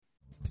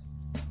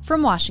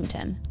From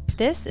Washington,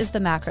 this is the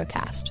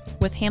Macrocast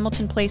with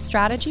Hamilton Place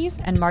Strategies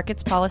and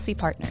Markets Policy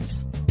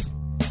Partners.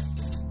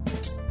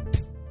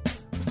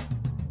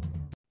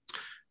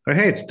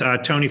 Hey, it's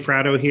Tony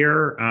Fratto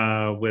here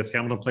with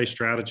Hamilton Place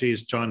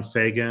Strategies, John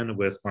Fagan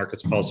with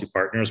Markets Policy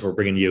Partners. We're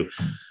bringing you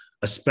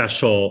a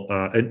special,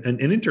 an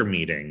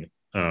intermeeting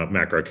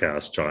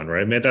Macrocast, John,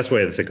 right? I mean, that's the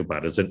way to think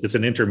about it. It's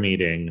an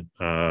intermeeting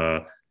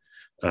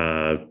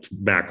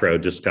macro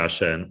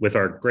discussion with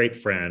our great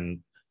friend,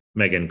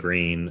 Megan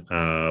Green,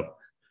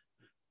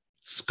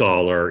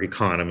 scholar,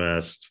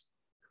 economist,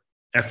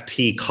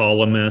 FT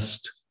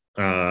columnist.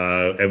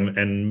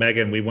 And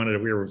Megan, we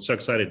were so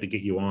excited to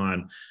get you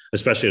on,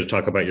 especially to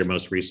talk about your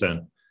most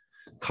recent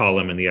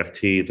column in the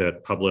FT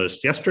that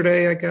published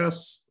yesterday, I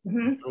guess,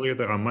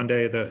 earlier on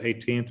Monday, the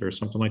 18th or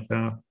something like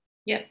that.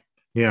 Yeah.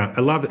 Yeah.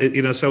 I love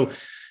it.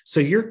 So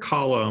your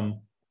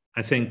column,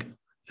 I think,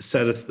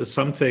 said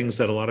some things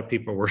that a lot of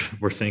people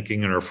were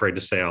thinking and are afraid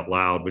to say out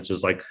loud, which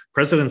is like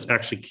presidents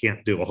actually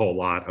can't do a whole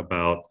lot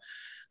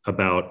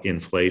about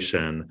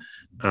inflation.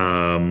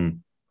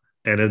 And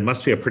it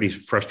must be a pretty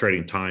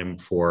frustrating time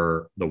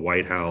for the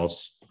White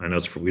House. I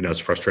know it's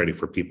frustrating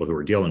for people who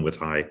are dealing with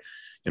high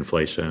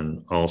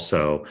inflation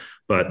also,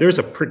 but there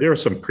are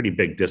some pretty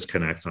big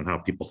disconnects on how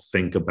people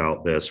think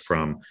about this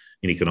from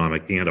an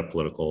economic and a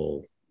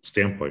political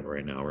standpoint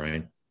right now,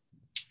 right?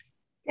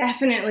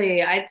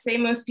 Definitely. I'd say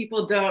most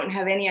people don't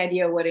have any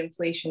idea what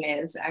inflation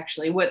is,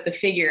 actually, what the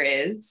figure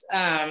is.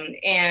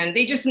 And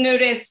they just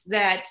notice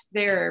that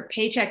their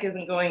paycheck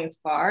isn't going as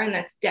far, and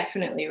that's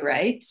definitely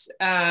right.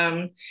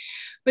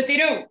 But they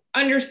don't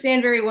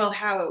understand very well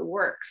how it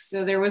works.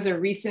 So there was a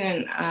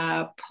recent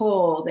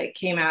poll that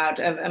came out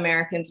of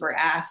Americans were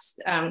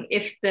asked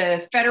if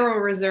the Federal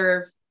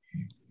Reserve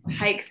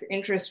hikes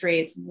interest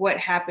rates, what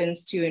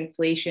happens to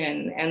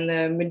inflation? And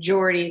the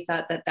majority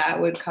thought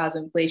that would cause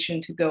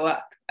inflation to go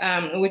up,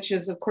 which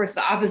is, of course,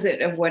 the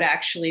opposite of what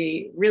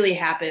actually really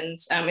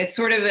happens. It's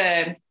sort of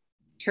a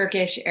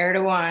Turkish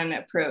Erdogan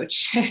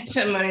approach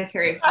to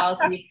monetary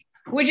policy,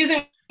 which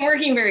isn't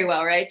working very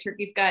well, right?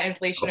 Turkey's got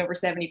inflation over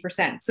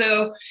 70%.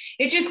 So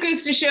it just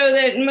goes to show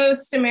that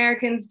most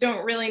Americans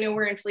don't really know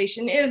where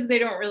inflation is. They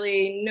don't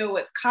really know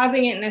what's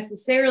causing it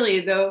necessarily,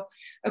 though,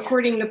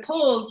 according to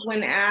polls,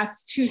 when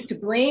asked who's to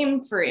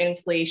blame for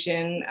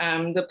inflation,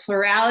 the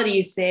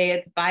plurality say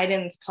it's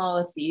Biden's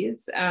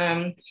policies.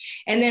 And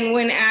then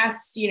when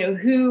asked,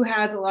 who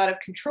has a lot of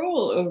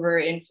control over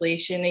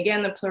inflation,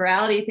 again, the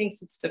plurality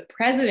thinks it's the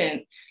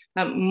president.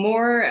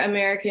 More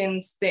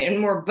Americans and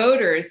more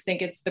voters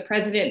think it's the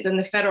president than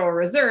the Federal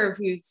Reserve,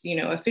 whose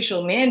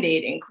official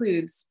mandate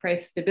includes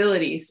price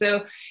stability.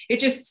 So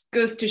it just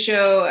goes to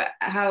show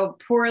how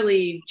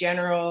poorly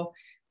general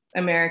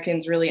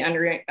Americans really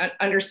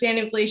understand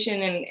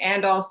inflation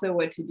and also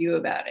what to do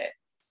about it.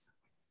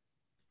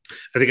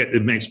 I think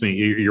it makes me,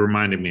 you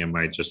reminded me of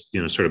my just,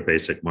 sort of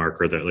basic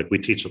marker that like we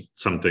teach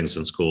some things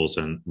in schools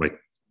and like,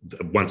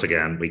 once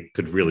again, we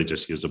could really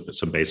just use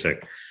some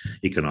basic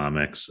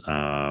economics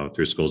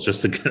through schools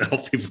just to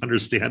help people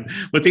understand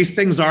what these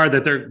things are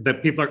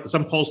that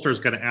some pollster is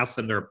going to ask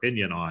them their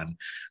opinion on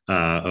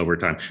over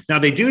time. Now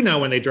they do know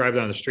when they drive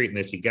down the street and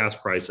they see gas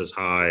prices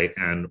high,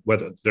 and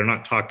whether they're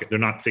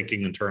not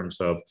thinking in terms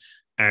of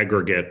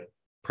aggregate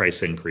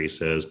price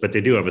increases, but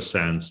they do have a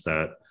sense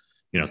that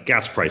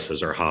gas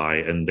prices are high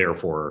and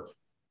therefore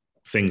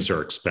things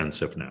are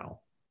expensive now.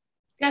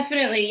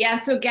 Definitely. Yeah.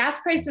 So gas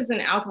prices and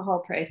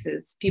alcohol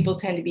prices, people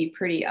tend to be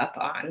pretty up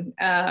on,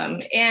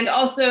 and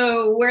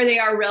also where they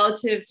are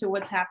relative to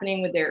what's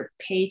happening with their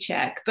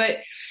paycheck. But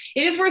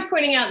it is worth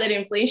pointing out that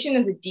inflation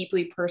is a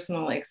deeply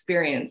personal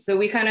experience. So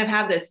we kind of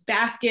have this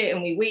basket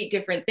and we weight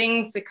different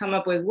things to come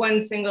up with one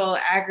single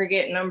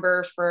aggregate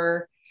number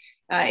for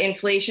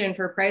inflation,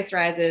 for price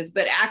rises,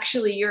 but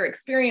actually your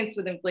experience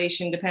with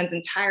inflation depends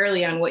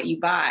entirely on what you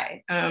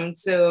buy.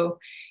 So,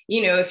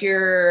 if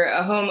you're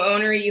a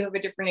homeowner, you have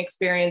a different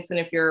experience than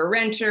if you're a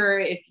renter.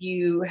 If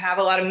you have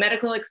a lot of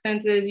medical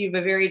expenses, you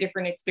have a very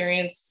different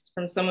experience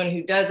from someone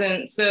who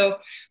doesn't. So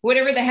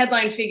whatever the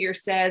headline figure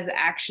says,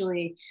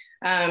 actually,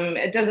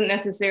 it doesn't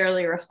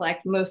necessarily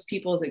reflect most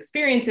people's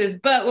experiences.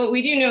 But what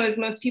we do know is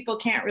most people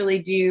can't really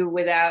do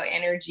without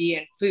energy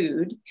and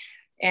food.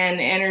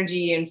 And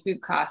energy and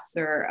food costs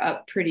are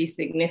up pretty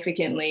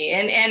significantly.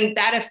 And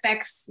that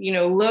affects,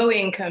 low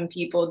income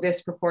people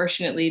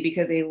disproportionately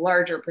because a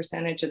larger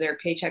percentage of their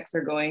paychecks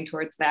are going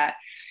towards that.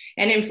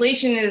 And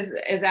inflation is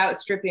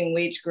outstripping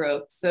wage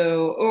growth.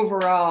 So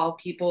overall,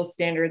 people's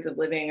standards of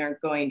living are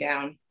going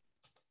down.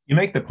 You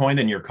make the point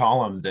in your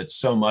column that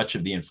so much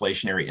of the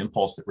inflationary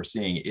impulse that we're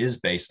seeing is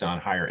based on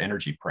higher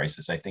energy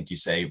prices. I think you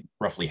say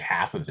roughly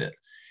half of it.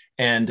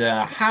 And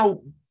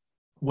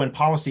when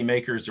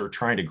policymakers are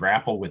trying to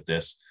grapple with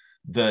this,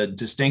 the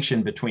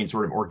distinction between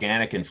sort of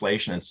organic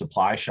inflation and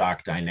supply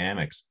shock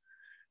dynamics,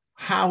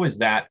 how is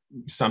that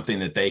something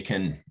that they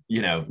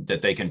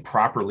can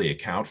properly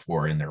account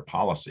for in their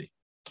policy?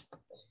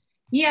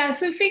 Yeah,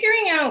 so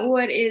figuring out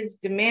what is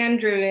demand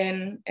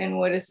driven and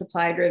what is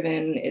supply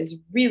driven is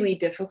really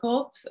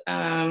difficult.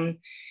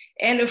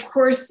 And of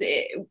course,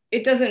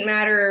 it doesn't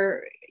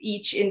matter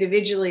each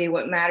individually.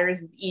 What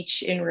matters is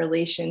each in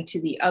relation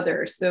to the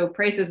other. So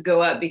prices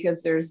go up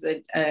because there's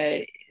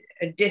a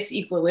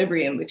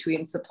disequilibrium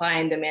between supply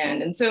and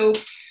demand. And so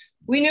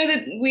we know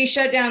that we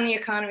shut down the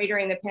economy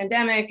during the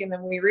pandemic, and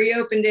then we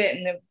reopened it,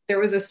 and there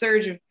was a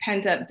surge of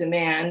pent up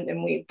demand,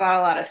 and we bought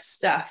a lot of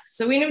stuff.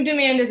 So we know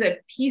demand is a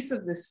piece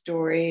of the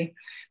story,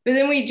 but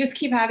then we just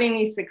keep having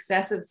these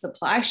successive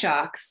supply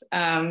shocks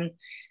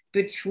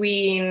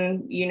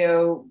between,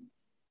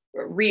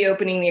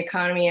 reopening the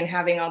economy and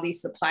having all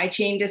these supply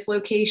chain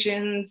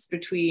dislocations,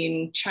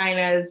 between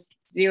China's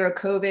zero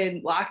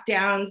COVID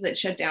lockdowns that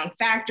shut down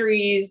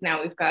factories.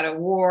 Now we've got a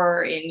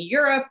war in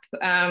Europe.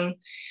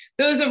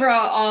 Those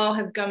overall all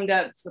have gummed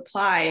up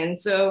supply. And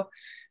so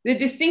the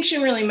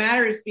distinction really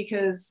matters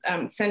because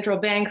central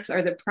banks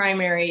are the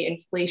primary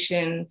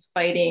inflation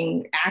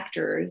fighting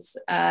actors.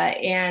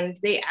 And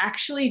they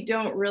actually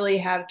don't really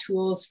have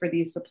tools for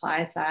these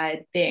supply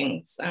side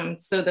things.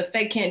 So the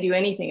Fed can't do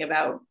anything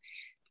about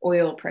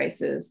oil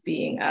prices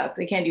being up.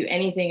 They can't do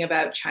anything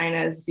about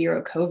China's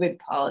zero COVID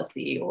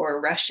policy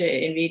or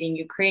Russia invading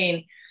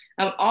Ukraine.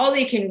 All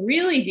they can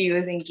really do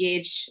is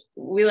engage,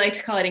 we like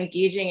to call it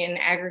engaging in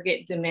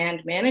aggregate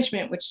demand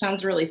management, which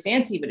sounds really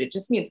fancy, but it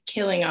just means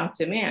killing off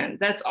demand.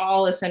 That's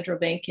all a central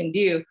bank can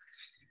do.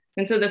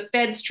 And so the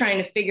Fed's trying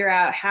to figure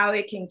out how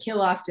it can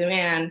kill off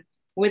demand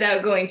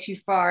without going too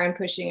far and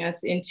pushing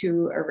us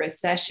into a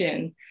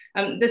recession.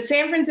 The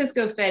San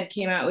Francisco Fed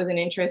came out with an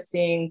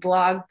interesting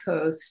blog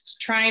post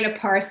trying to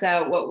parse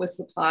out what was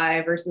supply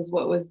versus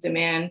what was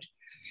demand.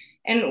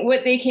 And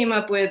what they came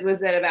up with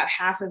was that about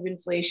half of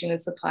inflation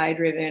is supply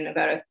driven,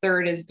 about a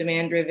third is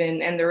demand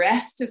driven, and the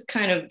rest is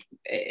kind of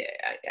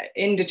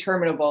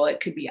indeterminable.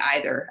 It could be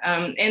either.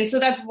 And so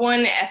that's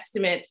one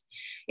estimate.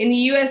 In the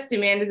US,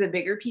 demand is a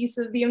bigger piece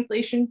of the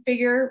inflation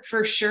figure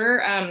for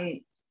sure.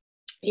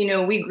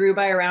 We grew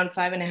by around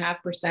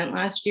 5.5%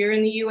 last year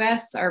in the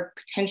US. Our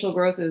potential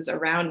growth is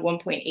around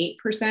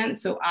 1.8%.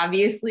 So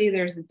obviously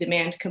there's a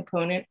demand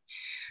component,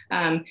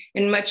 and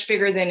much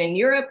bigger than in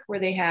Europe, where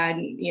they had,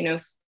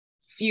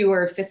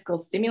 fewer fiscal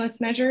stimulus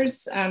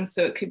measures.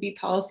 So it could be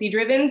policy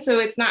driven. So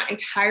it's not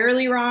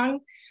entirely wrong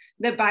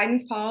that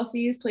Biden's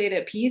policies played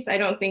a piece. I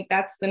don't think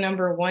that's the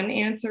number one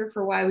answer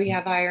for why we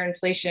have higher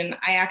inflation.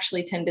 I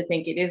actually tend to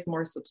think it is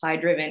more supply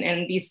driven,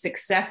 and these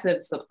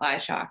successive supply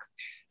shocks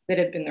that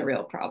have been the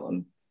real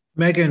problem.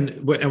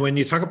 Megan, when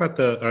you talk about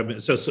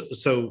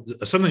so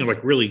something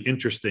like really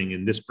interesting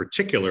in this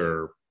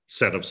particular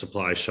set of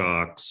supply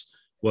shocks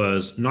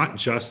was not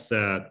just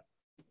that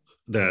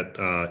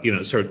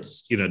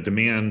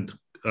demand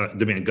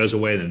goes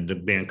away and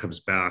demand comes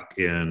back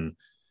in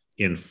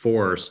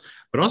force,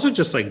 but also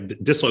just like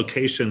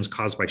dislocations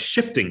caused by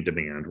shifting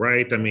demand,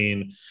 right? I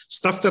mean,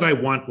 stuff that I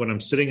want when I'm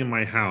sitting in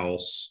my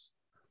house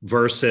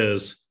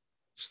versus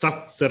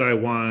stuff that I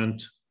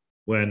want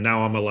when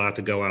now I'm allowed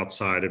to go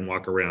outside and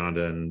walk around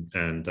and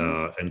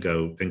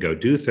go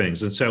do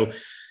things. And so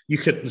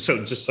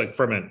just like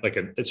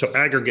so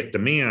aggregate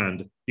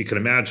demand, you can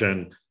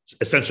imagine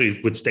essentially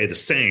would stay the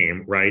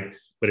same, right?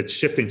 But it's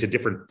shifting to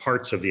different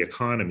parts of the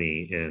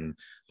economy in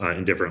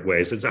different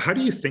ways. And so how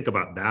do you think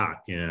about that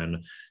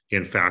in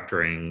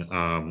factoring?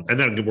 And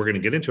then we're going to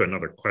get into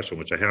another question,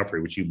 which I have for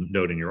you, which you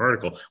note in your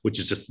article, which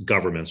is just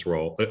government's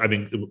role. I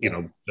mean,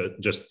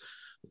 just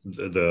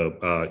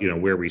the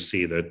where we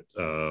see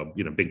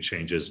that big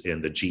changes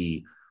in the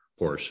G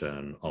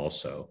portion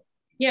also.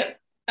 Yep.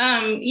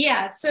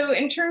 So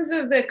in terms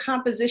of the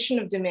composition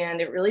of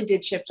demand, it really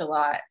did shift a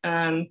lot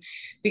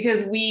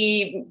because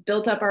we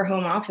built up our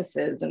home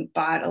offices and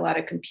bought a lot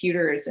of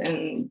computers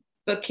and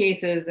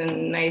bookcases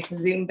and nice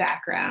Zoom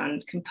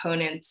background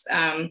components,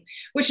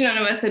 which none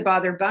of us had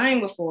bothered buying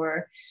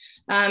before.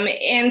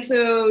 And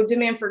so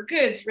demand for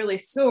goods really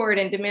soared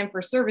and demand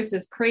for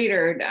services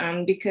cratered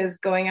because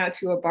going out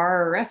to a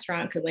bar or a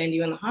restaurant could land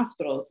you in the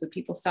hospital. So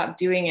people stopped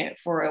doing it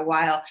for a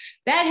while.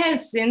 That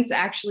has since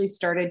actually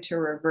started to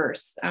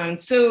reverse.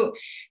 So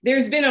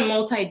there's been a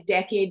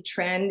multi-decade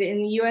trend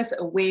in the US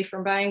away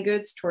from buying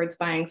goods towards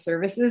buying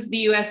services,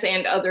 the US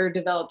and other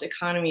developed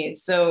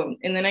economies. So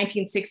in the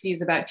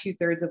 1960s, about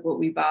 2/3 of what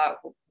we bought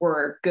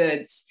were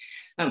goods.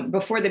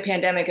 Before the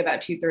pandemic, about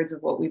 2/3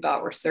 of what we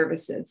bought were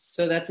services.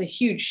 So that's a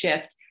huge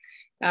shift.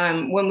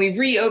 When we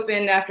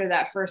reopened after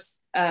that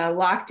first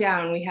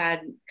lockdown, we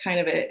had kind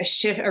of a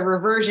shift, a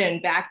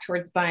reversion back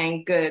towards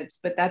buying goods,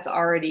 but that's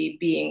already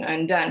being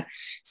undone.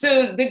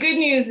 So the good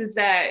news is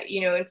that,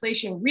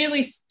 inflation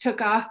really took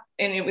off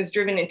and it was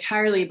driven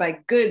entirely by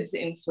goods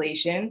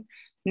inflation.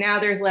 Now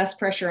there's less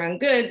pressure on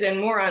goods and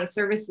more on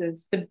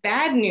services. The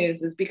bad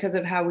news is because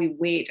of how we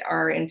weight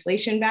our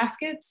inflation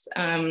baskets,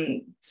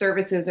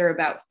 services are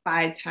about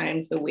 5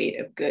 times the weight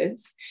of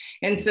goods.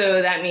 And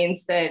so that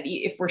means that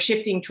if we're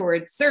shifting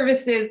towards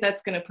services,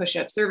 that's going to push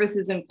up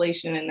services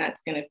inflation, and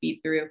that's going to feed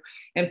through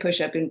and push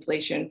up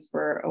inflation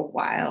for a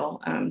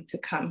while to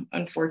come,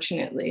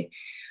 unfortunately.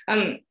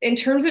 In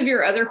terms of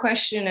your other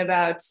question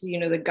about,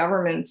 the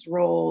government's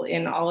role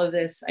in all of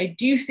this, I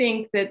do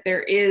think that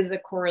there is a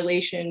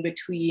correlation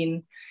between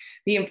between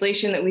the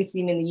inflation that we've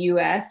seen in the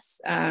US,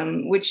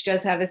 which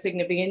does have a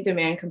significant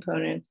demand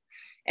component,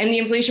 and the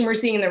inflation we're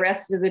seeing in the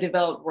rest of the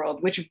developed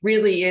world, which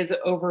really is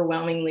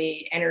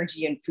overwhelmingly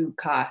energy and food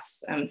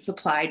costs,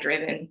 supply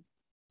driven.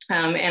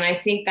 And I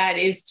think that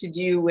is to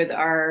do with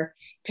our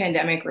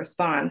pandemic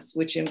response,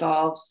 which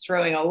involves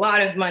throwing a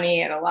lot of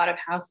money at a lot of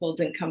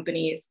households and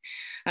companies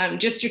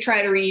just to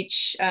try to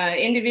reach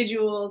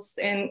individuals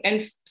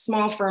and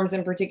small firms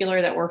in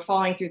particular that were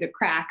falling through the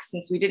cracks,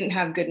 since we didn't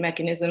have good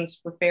mechanisms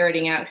for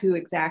ferreting out who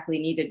exactly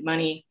needed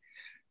money.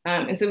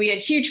 And so we had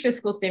huge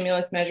fiscal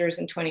stimulus measures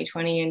in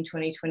 2020 and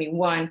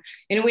 2021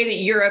 in a way that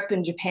Europe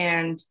and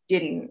Japan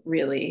didn't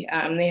really.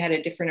 They had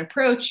a different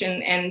approach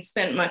and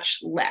spent much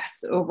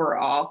less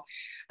overall.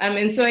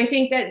 And so I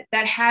think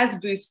that has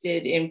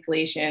boosted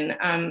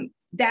inflation.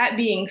 That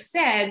being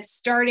said,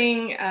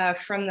 starting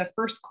from the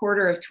first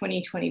quarter of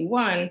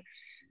 2021,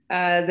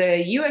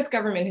 the US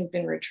government has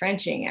been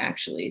retrenching,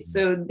 actually.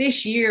 So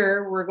this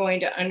year, we're going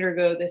to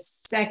undergo the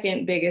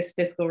second biggest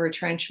fiscal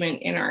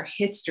retrenchment in our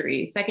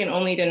history, second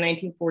only to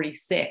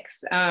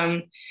 1946,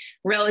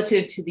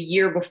 relative to the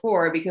year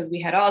before, because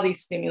we had all these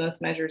stimulus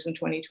measures in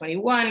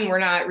 2021. We're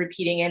not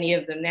repeating any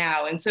of them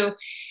now. And so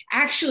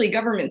actually,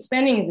 government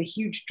spending is a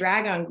huge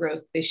drag on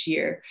growth this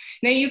year.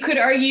 Now, you could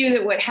argue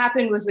that what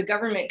happened was the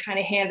government kind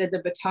of handed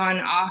the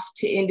baton off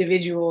to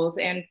individuals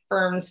and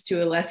firms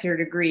to a lesser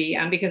degree,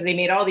 because they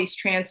made all these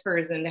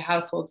transfers into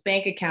households'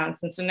 bank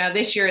accounts. And so now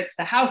this year it's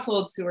the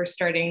households who are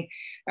starting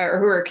or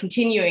who are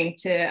continuing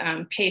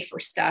to pay for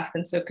stuff.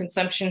 And so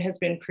consumption has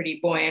been pretty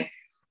buoyant,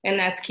 and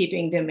that's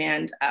keeping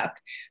demand up.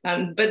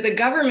 But the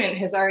government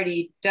has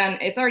already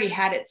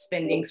had its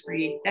spending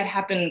spree. That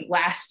happened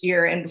last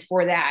year and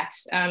before that.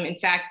 In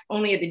fact,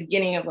 only at the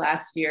beginning of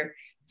last year.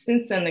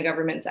 Since then, the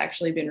government's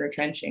actually been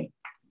retrenching.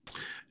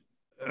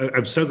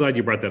 I'm so glad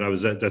you brought that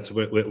up. That's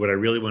what I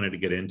really wanted to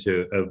get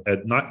into,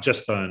 not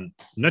just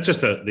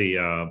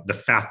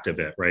the fact of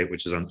it, right,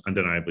 which is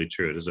undeniably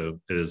true.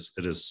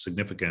 It is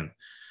significant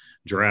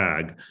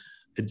drag.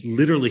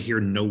 Literally hear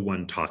no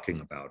one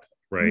talking about it,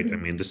 right? Mm-hmm. I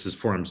mean, this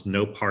forms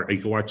no part.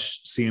 You can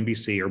watch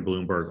CNBC or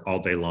Bloomberg all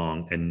day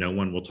long, and no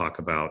one will talk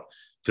about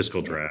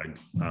fiscal drag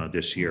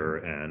this year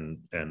and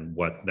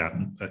what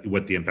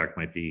the impact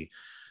might be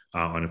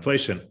on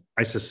inflation.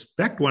 I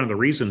suspect one of the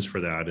reasons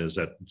for that is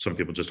that some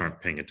people just aren't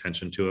paying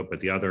attention to it, but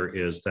the other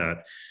is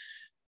that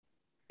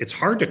it's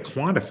hard to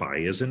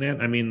quantify, isn't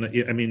it? I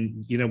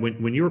mean,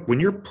 when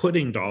you're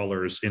putting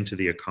dollars into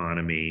the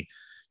economy,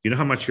 you know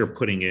how much you're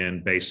putting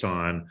in based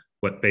on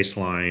what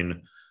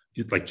baseline,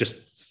 like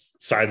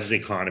just size of the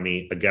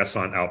economy, a guess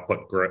on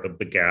output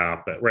the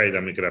gap, right? I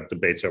mean, you could have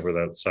debates over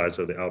the size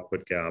of the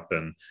output gap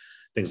and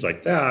things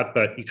like that,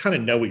 but you kind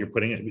of know what you're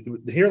putting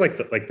in. Here, like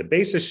the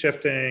base is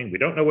shifting. We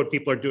don't know what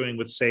people are doing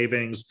with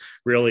savings.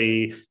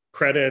 Really,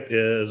 credit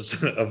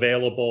is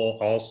available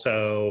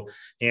also,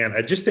 and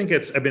I just think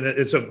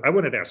I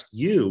wanted to ask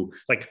you,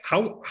 like,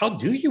 how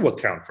do you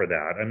account for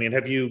that? I mean,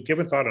 have you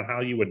given thought on how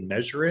you would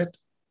measure it?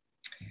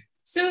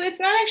 So it's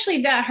not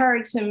actually that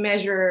hard to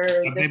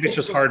measure. Maybe it's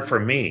just hard for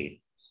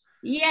me.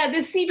 Yeah, the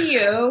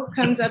CBO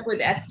comes up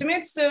with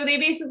estimates. So they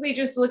basically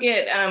just look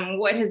at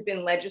what has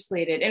been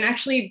legislated. And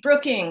actually,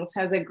 Brookings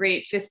has a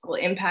great fiscal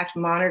impact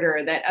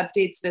monitor that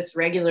updates this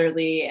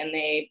regularly, and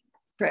they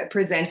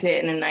present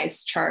it in a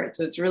nice chart.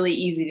 So it's really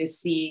easy to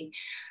see.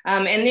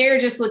 And they're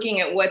just looking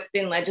at what's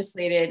been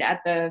legislated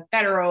at the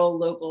federal,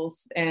 local,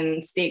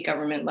 and state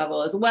government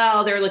level as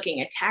well. They're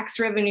looking at tax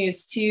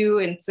revenues too.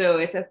 And so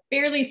it's a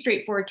fairly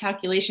straightforward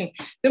calculation.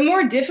 The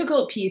more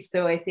difficult piece,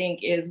 though, I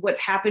think, is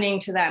what's happening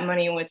to that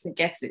money and once it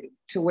gets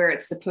to where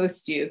it's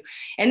supposed to.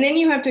 And then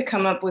you have to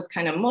come up with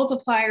kind of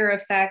multiplier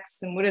effects.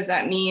 And what does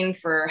that mean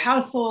for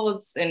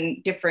households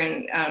and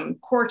different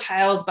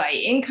quartiles by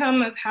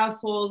income of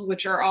households,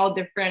 which are all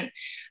different.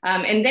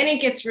 And then it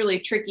gets really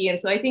tricky. And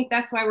so I think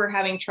that's why we're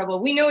having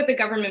trouble. We know what the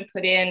government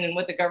put in and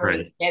what the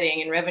government's getting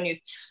in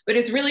revenues, but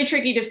it's really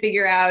tricky to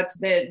figure out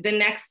the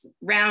next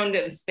round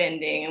of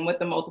spending and what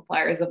the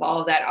multipliers of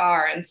all of that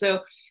are. And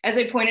so, as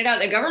I pointed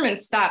out, the government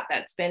stopped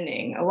that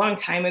spending a long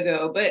time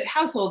ago, but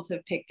households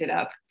have picked it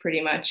up pretty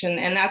much.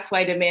 And that's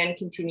why demand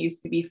continues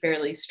to be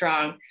fairly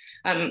strong.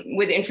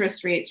 With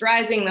interest rates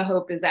rising, the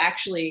hope is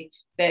actually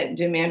that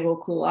demand will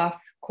cool off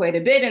quite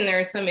a bit. And there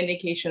are some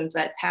indications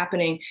that's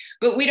happening,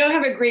 but we don't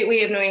have a great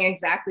way of knowing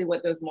exactly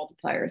what those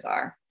multipliers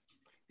are.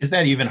 Is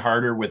that even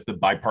harder with the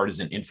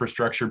bipartisan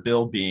infrastructure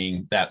bill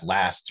being that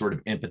last sort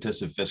of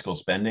impetus of fiscal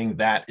spending?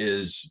 That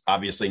is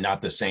obviously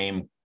not the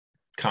same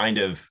kind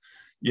of,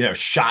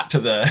 shot to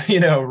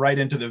the, right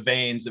into the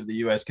veins of the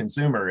U.S.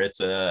 consumer. It's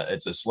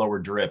a slower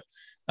drip.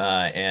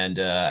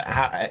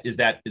 How is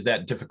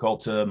that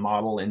difficult to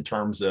model in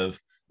terms of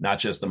not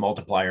just the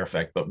multiplier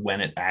effect, but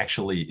when it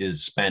actually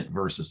is spent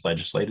versus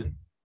legislated?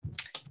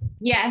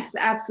 Yes,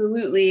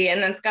 absolutely.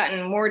 And that's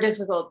gotten more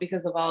difficult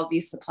because of all of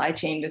these supply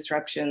chain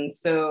disruptions.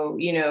 So,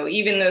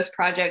 even those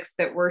projects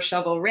that were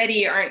shovel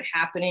ready aren't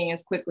happening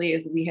as quickly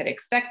as we had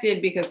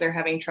expected because they're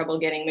having trouble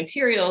getting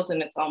materials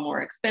and it's all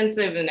more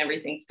expensive and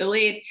everything's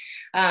delayed.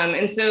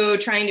 And so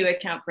trying to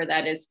account for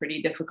that is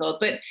pretty difficult.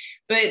 But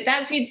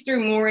that feeds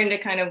through more into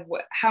kind of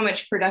how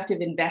much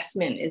productive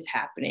investment is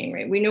happening,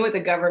 right? We know what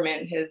the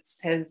government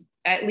has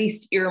at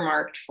least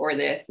earmarked for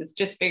this. It's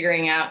just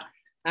figuring out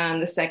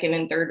the second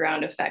and third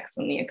round effects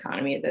on the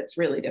economy. That's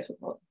really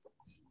difficult.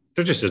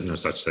 There just is no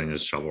such thing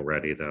as shovel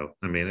ready, though.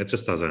 I mean, it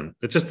just doesn't,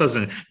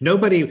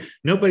 nobody,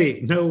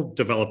 no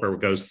developer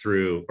goes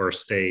through, or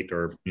state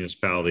or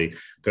municipality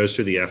goes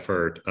through the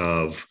effort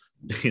of,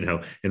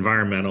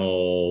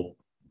 environmental,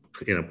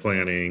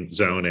 planning,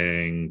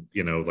 zoning,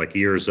 like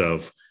years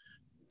of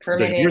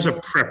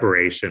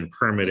preparation,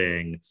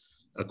 permitting,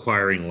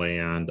 acquiring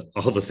land,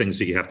 all the things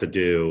that you have to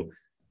do,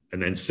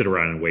 and then sit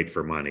around and wait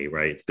for money,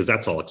 right? Because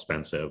that's all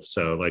expensive.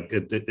 So like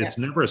it's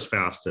never as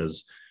fast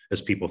as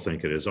people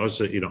think it is.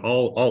 Also,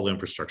 all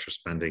infrastructure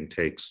spending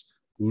takes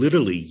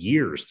literally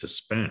years to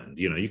spend.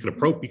 You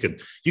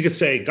could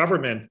say,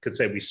 government could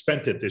say we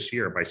spent it this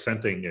year by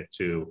sending it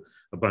to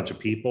a bunch of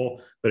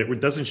people, but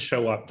it doesn't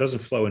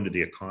flow into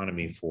the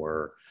economy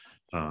for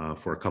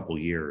a couple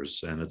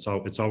years. And it's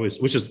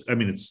always, which is, I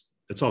mean,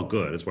 it's all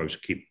good. That's why we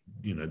should keep,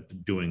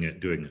 doing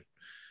it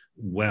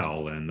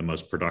well and the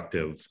most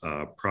productive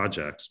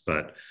projects,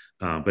 but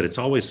it's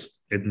always,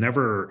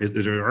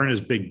 there aren't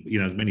as big,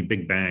 as many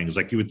big bangs.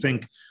 Like you would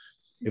think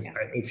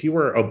if you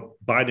were a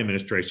Biden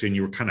administration,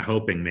 you were kind of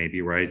hoping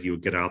maybe, right, you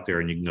would get out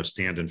there and you can go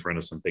stand in front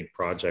of some big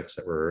projects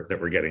that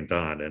were getting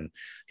done. And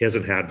he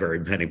hasn't had very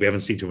many. We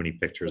haven't seen too many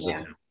pictures of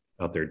him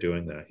out there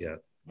doing that yet.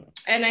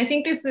 And I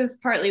think this is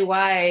partly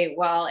why,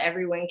 while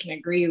everyone can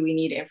agree we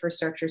need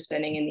infrastructure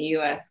spending in the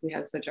US, we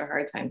have such a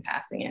hard time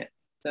passing it.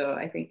 So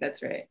I think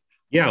that's right.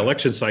 Yeah,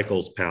 election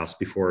cycles pass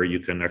before you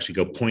can actually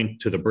go point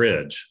to the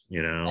bridge,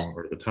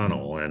 or the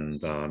tunnel,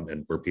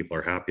 and where people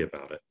are happy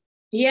about it.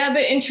 Yeah,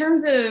 but in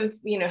terms of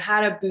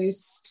how to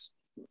boost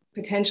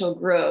potential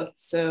growth,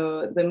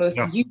 so the most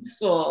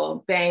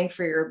useful bang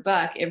for your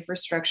buck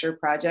infrastructure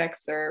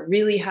projects are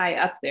really high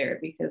up there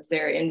because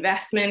they're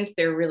investment,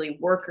 they're really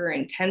worker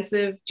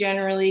intensive.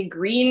 Generally,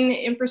 green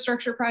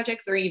infrastructure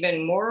projects are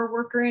even more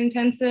worker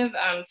intensive.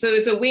 So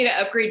it's a way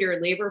to upgrade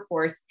your labor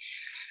force.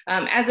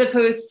 As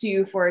opposed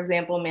to, for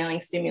example, mailing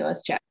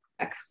stimulus checks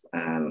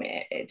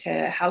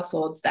to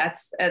households.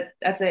 That's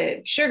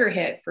a sugar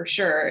hit for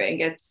sure. It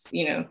gets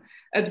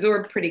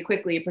absorbed pretty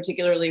quickly,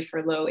 particularly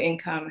for low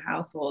income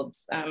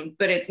households.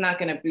 But it's not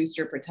going to boost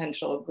your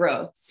potential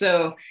growth.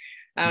 So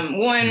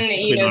one,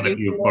 there's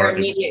more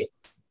immediate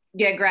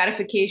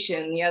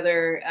gratification. The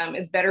other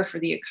is better for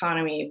the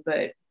economy,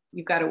 but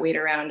you've got to wait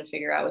around to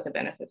figure out what the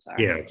benefits are.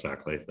 Yeah,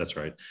 exactly. That's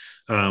right.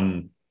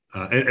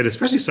 And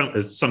especially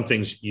some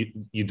things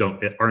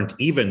aren't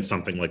even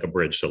something like a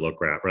bridge to look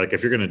at, right? Like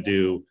if you're going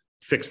to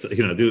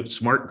do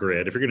smart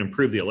grid, if you're going to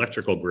improve the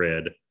electrical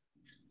grid,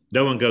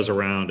 no one goes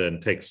around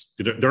and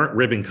there aren't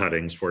ribbon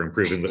cuttings for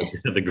improving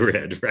the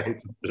grid, right?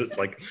 It's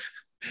like,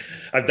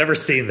 I've never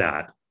seen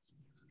that.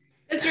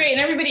 That's right. And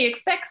everybody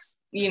expects,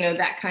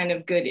 that kind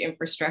of good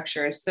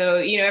infrastructure. So,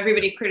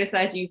 everybody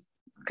criticizes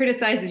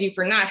you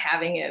for not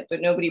having it,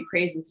 but nobody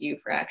praises you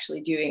for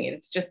actually doing it.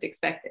 It's just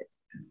expected.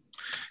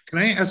 Can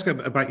I ask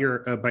about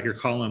your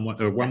column?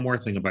 One more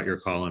thing about your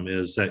column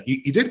is that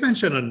you did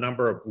mention a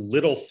number of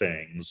little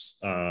things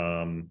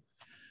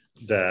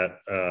that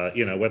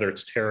whether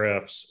it's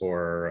tariffs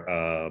or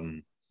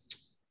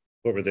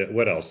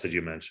what else did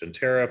you mention?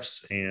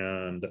 Tariffs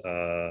and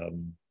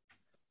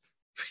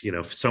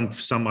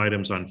some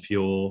items on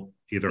fuel,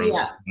 either on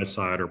the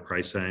supply side or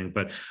pricing.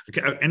 But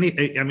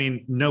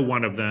no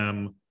one of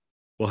them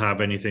will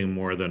have anything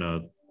more than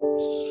a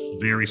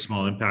very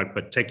small impact,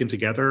 but taken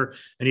together,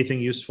 anything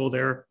useful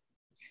there?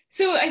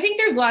 So I think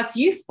there's lots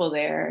useful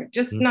there,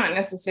 just not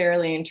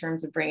necessarily in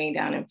terms of bringing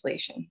down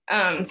inflation.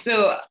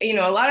 So, a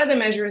lot of the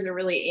measures are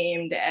really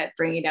aimed at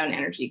bringing down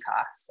energy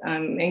costs.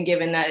 And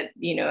given that,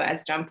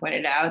 as John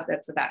pointed out,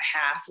 that's about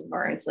half of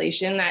our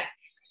inflation, that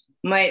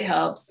might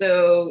help.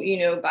 So,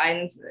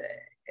 Biden's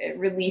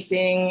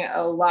releasing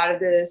a lot of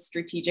the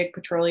strategic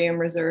petroleum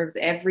reserves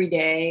every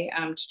day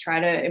to try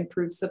to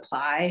improve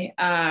supply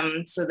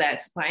so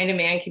that supply and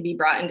demand can be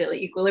brought into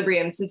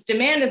equilibrium. Since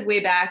demand is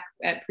way back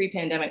at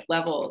pre-pandemic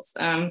levels,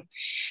 that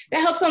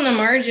helps on the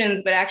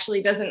margins, but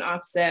actually doesn't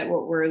offset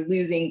what we're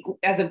losing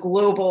as a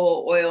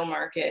global oil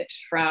market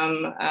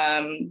from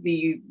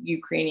the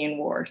Ukrainian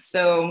war.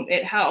 So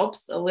it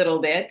helps a little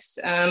bit,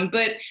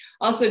 but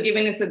also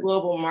given it's a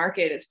global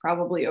market, it's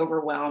probably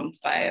overwhelmed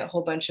by a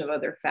whole bunch of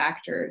other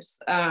factors.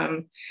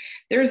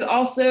 There's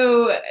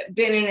also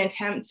been an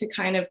attempt to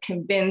kind of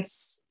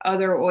convince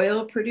other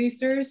oil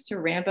producers to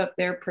ramp up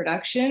their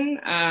production.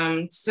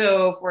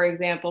 So, for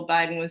example,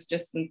 Biden was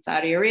just in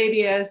Saudi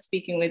Arabia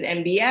speaking with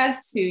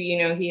MBS, who,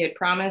 he had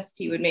promised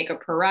he would make a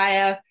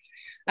pariah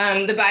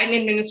The Biden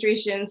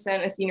administration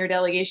sent a senior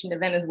delegation to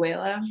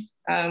Venezuela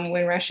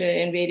when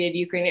Russia invaded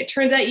Ukraine. It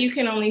turns out you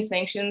can only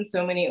sanction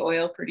so many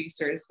oil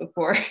producers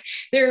before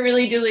there are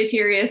really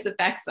deleterious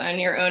effects on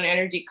your own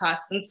energy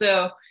costs. And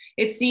so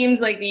it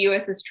seems like the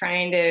US is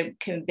trying to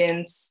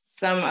convince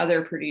some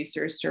other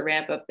producers to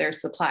ramp up their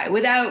supply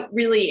without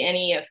really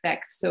any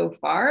effects so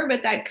far,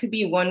 but that could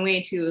be one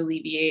way to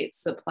alleviate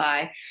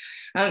supply.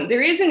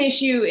 There is an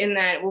issue in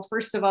that, well,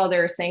 first of all,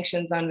 there are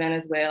sanctions on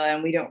Venezuela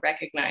and we don't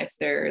recognize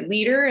their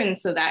leader. And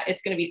so that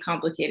it's going to be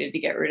complicated to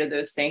get rid of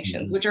those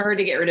sanctions, which are hard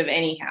to get rid of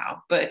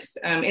anyhow. But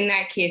in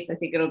that case, I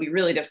think it'll be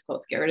really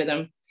difficult to get rid of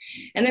them.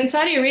 And then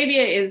Saudi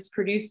Arabia is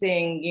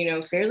producing,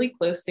 fairly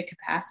close to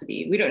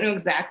capacity. We don't know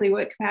exactly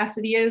what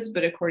capacity is,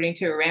 but according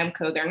to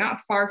Aramco, they're not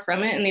far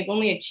from it and they've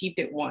only achieved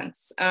it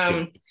once.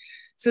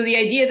 So the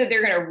idea that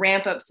they're going to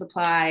ramp up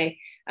supply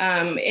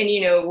and,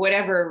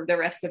 whatever the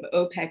rest of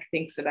OPEC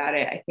thinks about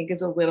it, I think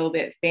is a little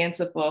bit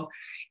fanciful.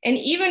 And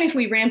even if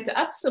we ramped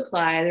up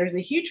supply, there's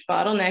a huge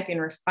bottleneck in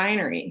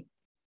refinery.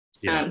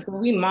 So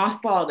we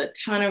mothballed a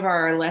ton of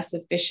our less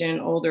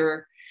efficient,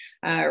 older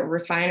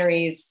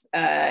refineries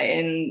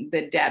in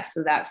the depths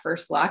of that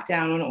first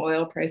lockdown when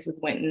oil prices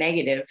went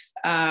negative.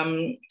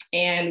 And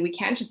we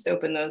can't just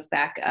open those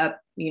back up,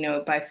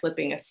 by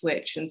flipping a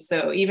switch. And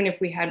so even if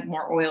we had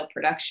more oil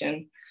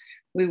production,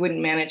 we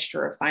wouldn't manage to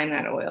refine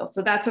that oil.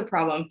 So that's a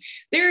problem.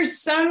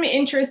 There's some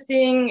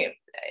interesting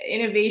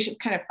innovation,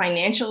 kind of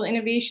financial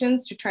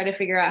innovations to try to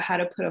figure out how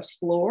to put a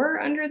floor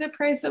under the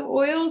price of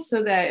oil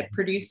so that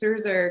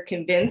producers are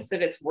convinced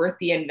that it's worth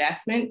the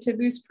investment to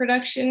boost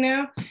production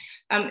now.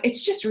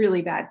 It's just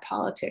really bad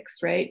politics,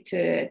 right?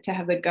 To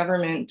have the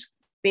government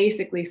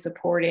basically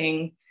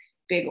supporting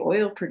big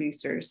oil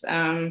producers.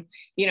 I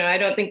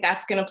don't think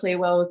that's going to play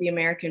well with the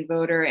American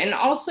voter. And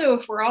also,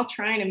 if we're all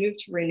trying to move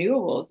to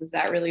renewables, is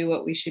that really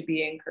what we should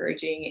be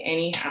encouraging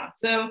anyhow?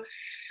 So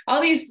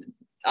all these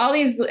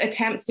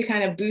attempts to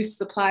kind of boost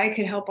supply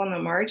could help on the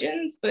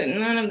margins, but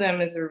none of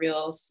them is a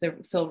real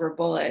silver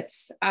bullet.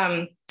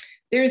 The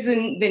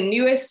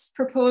newest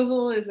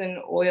proposal is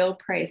an oil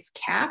price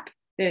cap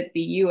that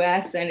the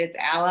US and its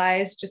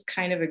allies just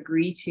kind of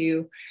agree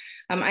to.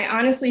 I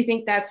honestly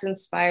think that's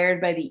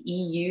inspired by the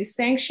EU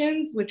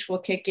sanctions, which will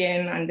kick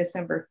in on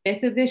December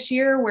 5th of this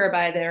year,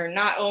 whereby they're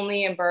not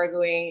only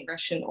embargoing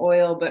Russian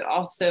oil, but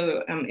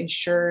also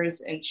insurers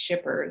and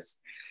shippers.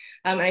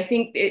 I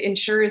think the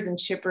insurers and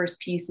shippers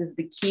piece is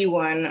the key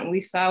one.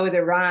 We saw with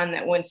Iran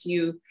that once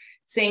you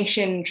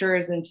sanction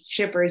insurers and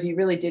shippers, you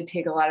really did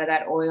take a lot of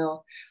that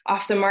oil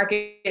off the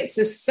market.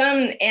 So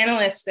some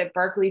analysts at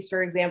Barclays,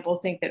 for example,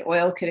 think that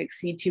oil could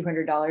exceed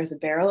 $200 a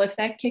barrel if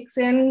that kicks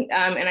in.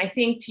 And I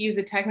think, to use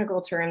a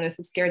technical term, this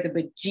has scared the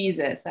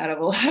bejesus out of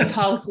a lot of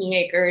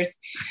policymakers.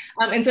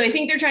 And so I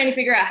think they're trying to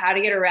figure out how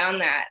to get around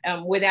that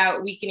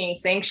without weakening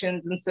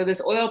sanctions. And so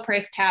this oil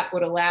price cap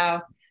would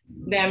allow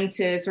them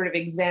to sort of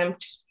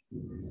exempt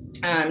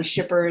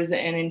shippers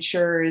and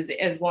insurers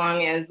as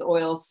long as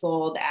oil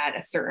sold at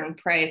a certain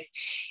price.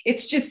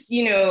 It's just,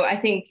 I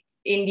think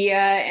India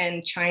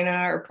and China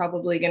are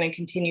probably going to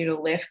continue to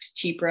lift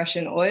cheap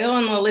Russian oil,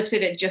 and they'll lift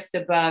it at just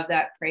above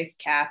that price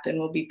cap and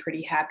we'll be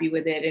pretty happy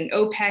with it. And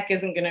OPEC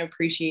isn't going to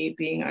appreciate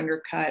being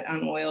undercut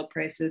on oil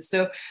prices.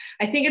 So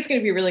I think it's going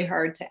to be really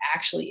hard to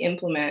actually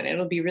implement.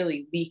 It'll be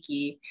really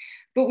leaky.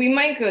 But we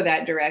might go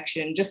that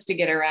direction just to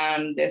get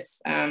around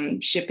this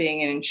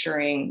shipping and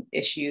insuring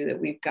issue that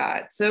we've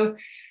got. So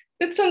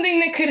that's something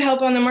that could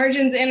help on the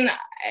margins. And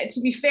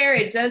to be fair,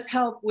 it does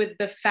help with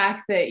the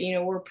fact that,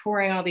 we're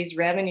pouring all these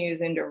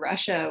revenues into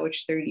Russia,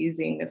 which they're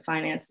using to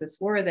finance this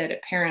war that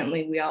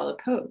apparently we all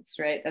oppose,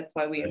 right? That's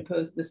why we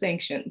imposed the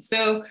sanctions.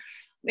 So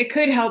it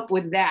could help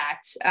with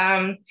that.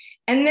 And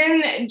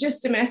then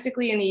just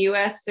domestically in the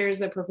US,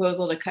 there's a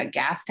proposal to cut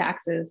gas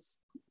taxes.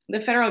 The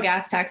federal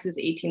gas tax is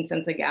 18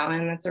 cents a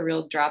gallon. That's a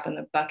real drop in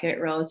the bucket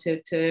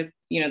relative to,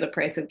 the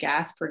price of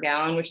gas per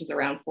gallon, which is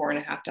around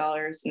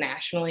 $4.50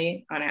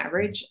 nationally on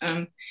average.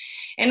 And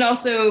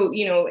also,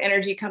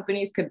 energy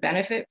companies could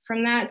benefit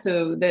from that.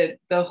 So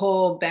the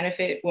whole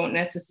benefit won't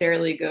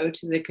necessarily go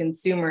to the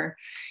consumer.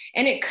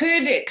 And it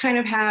could kind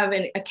of have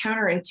a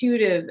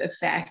counterintuitive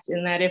effect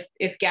in that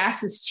if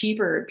gas is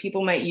cheaper,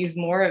 people might use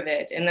more of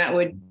it, and that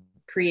would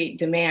create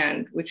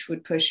demand, which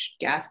would push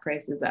gas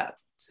prices up.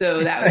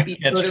 So that would be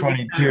totally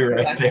 22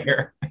 right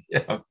there.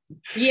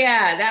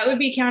 Yeah, that would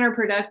be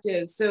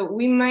counterproductive. So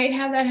we might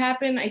have that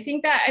happen. I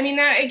think that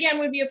again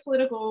would be a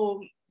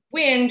political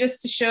win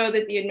just to show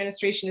that the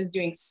administration is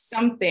doing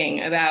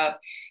something about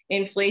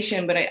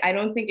inflation, but I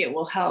don't think it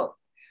will help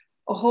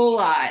a whole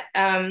lot.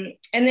 And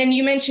then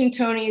you mentioned,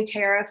 Tony,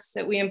 tariffs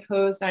that we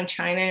imposed on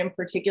China in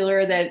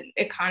particular that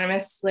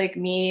economists like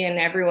me and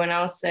everyone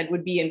else said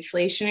would be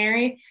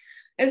inflationary.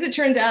 As it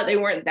turns out, they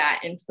weren't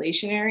that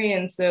inflationary.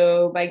 And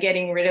so by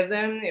getting rid of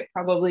them, it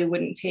probably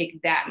wouldn't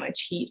take that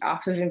much heat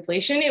off of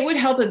inflation. It would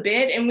help a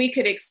bit, and we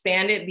could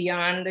expand it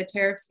beyond the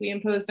tariffs we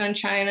imposed on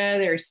China.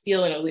 There are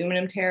steel and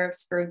aluminum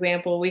tariffs, for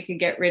example, we could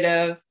get rid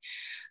of.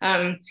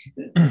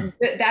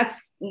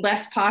 That's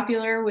less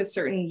popular with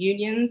certain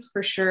unions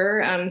for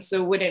sure.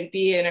 So wouldn't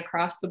be an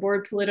across the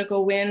board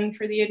political win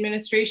for the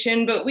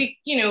administration, but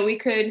we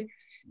could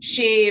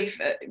shave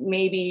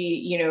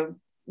maybe,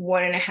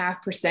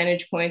 1.5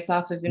 percentage points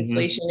off of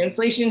inflation. Mm-hmm.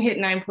 Inflation hit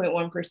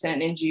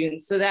 9.1% in June.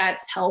 So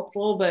that's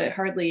helpful, but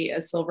hardly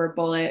a silver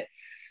bullet.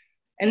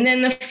 And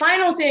then the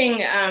final thing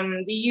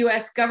the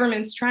US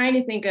government's trying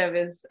to think of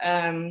is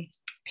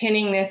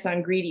pinning this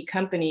on greedy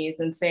companies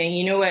and saying,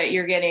 you know what,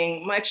 you're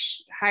getting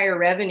much higher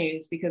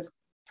revenues because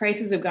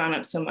prices have gone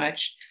up so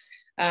much.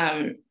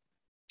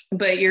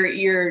 But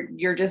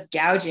you're just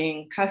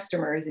gouging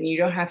customers, and you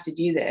don't have to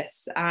do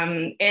this.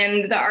 And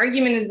the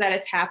argument is that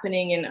it's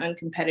happening in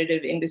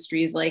uncompetitive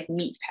industries like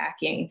meat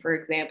packing, for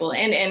example,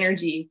 and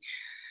energy.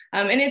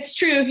 And it's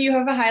true, if you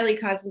have a highly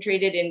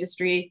concentrated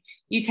industry,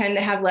 you tend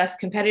to have less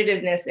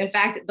competitiveness. In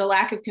fact, the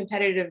lack of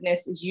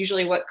competitiveness is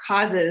usually what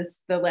causes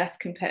the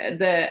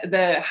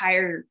the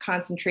higher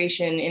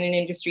concentration in an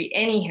industry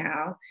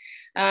anyhow.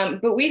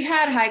 But we've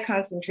had high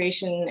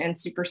concentration and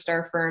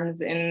superstar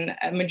firms in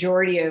a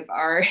majority of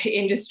our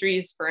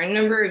industries for a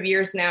number of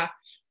years now.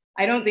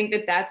 I don't think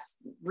that that's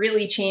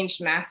really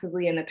changed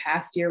massively in the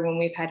past year when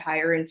we've had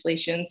higher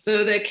inflation.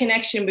 So the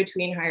connection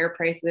between higher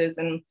prices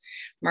and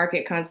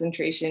market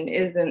concentration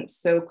isn't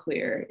so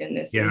clear in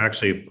this. Yeah,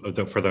 instance.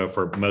 Actually,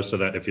 for most of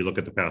that, if you look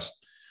at the past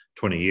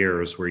 20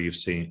 years, where you've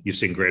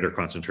seen greater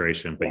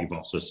concentration, but you've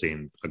also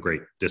seen a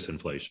great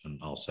disinflation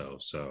also.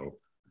 So.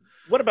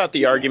 What about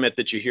the argument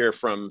that you hear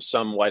from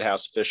some White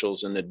House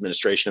officials and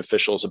administration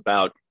officials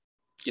about,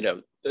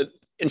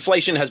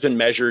 inflation has been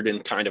measured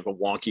in kind of a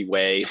wonky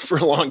way for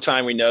a long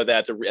time. We know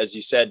that, as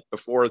you said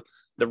before,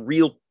 the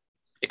real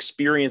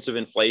experience of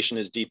inflation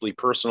is deeply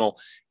personal.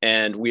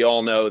 And we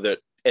all know that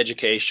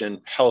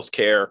education,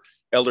 healthcare,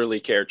 elderly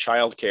care,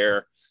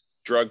 childcare,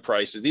 drug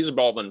prices, these have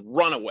all been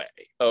runaway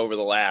over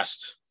the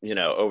last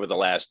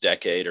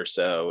decade or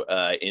so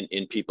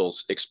in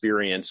people's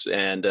experience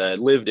and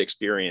lived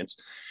experience.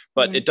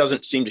 But it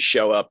doesn't seem to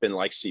show up in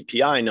like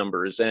CPI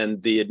numbers.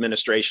 And the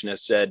administration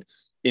has said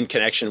in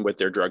connection with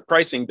their drug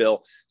pricing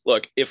bill,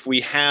 look, if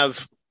we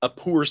have a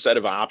poor set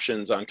of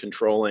options on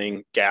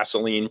controlling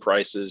gasoline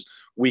prices,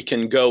 we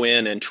can go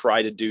in and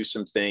try to do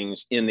some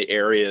things in the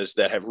areas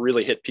that have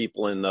really hit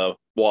people in the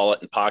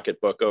wallet and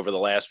pocketbook over the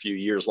last few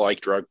years,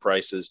 like drug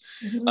prices.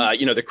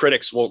 Mm-hmm. The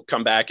critics will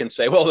come back and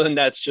say, well, then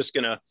that's just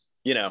going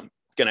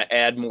to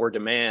add more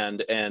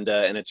demand and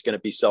it's going to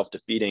be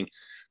self-defeating.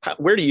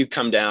 Where do you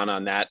come down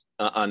on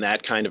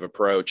that kind of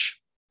approach?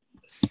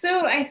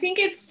 So I think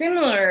it's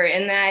similar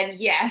in that,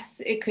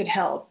 yes, it could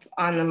help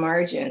on the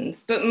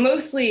margins, but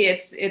mostly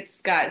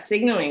it's got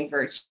signaling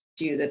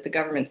virtue that the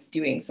government's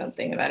doing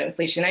something about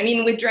inflation. I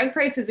mean, with drug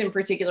prices in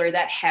particular,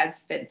 that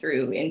has fed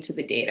through into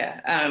the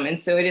data. And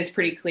so it is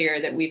pretty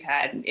clear that we've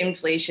had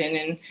inflation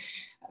in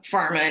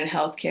pharma and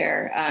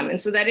healthcare.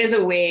 And so that is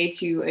a way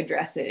to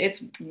address it.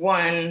 It's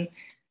one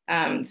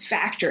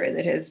factor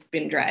that has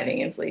been driving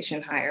inflation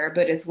higher,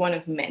 but it's one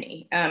of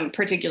many,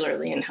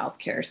 particularly in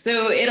healthcare.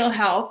 So it'll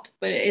help,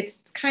 but it's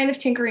kind of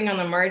tinkering on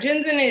the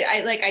margins. And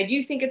I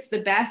do think it's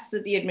the best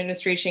that the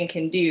administration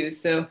can do.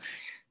 So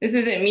this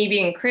isn't me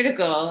being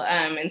critical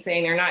and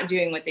saying they're not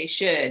doing what they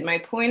should. My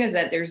point is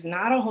that there's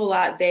not a whole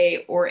lot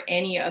they or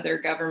any other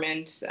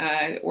government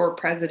or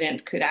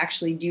president could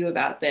actually do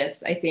about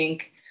this. I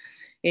think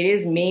it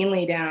is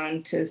mainly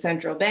down to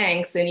central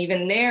banks. And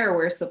even there,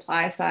 where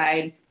supply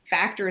side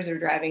factors are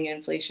driving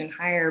inflation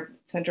higher,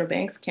 central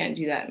banks can't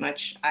do that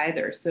much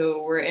either.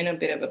 So we're in a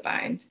bit of a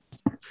bind.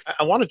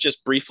 I want to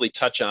just briefly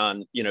touch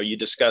on, you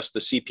discussed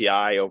the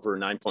CPI over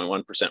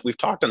 9.1%. We've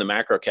talked on the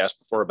Macrocast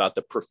before about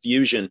the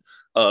profusion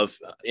of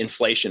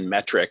inflation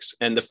metrics.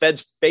 And the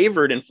Fed's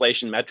favored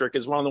inflation metric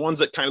is one of the ones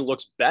that kind of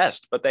looks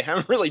best, but they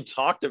haven't really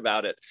talked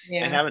about it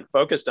and haven't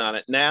focused on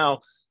it.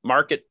 Now,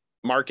 market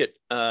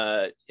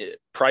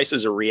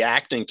prices are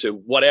reacting to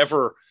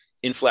whatever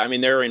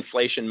there are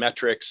inflation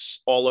metrics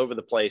all over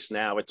the place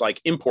now. It's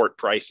like import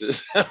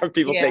prices.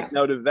 People take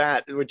note of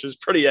that, which was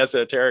pretty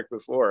esoteric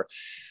before.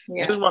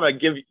 I just want to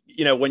give,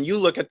 when you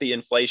look at the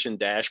inflation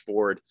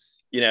dashboard,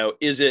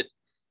 is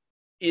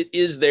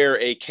there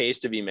a case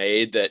to be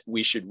made that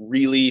we should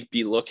really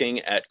be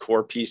looking at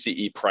core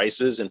PCE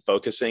prices and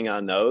focusing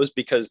on those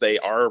because they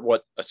are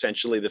what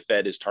essentially the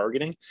Fed is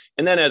targeting?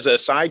 And then as a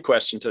side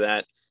question to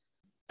that,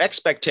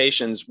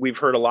 expectations, we've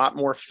heard a lot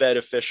more Fed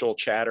official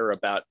chatter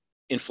about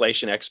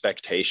inflation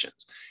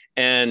expectations.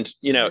 And,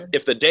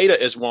 if the data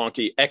is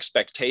wonky,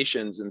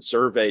 expectations and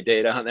survey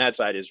data on that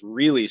side is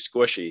really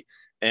squishy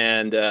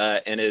and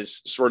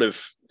is sort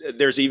of,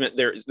 there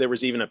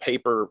was even a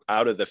paper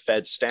out of the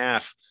Fed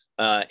staff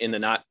in the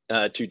not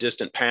too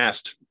distant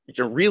past,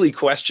 really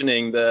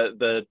questioning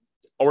the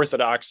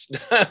orthodox,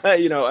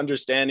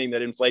 understanding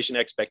that inflation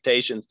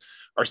expectations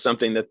are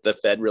something that the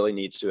Fed really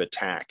needs to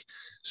attack.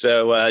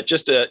 So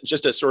just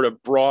a sort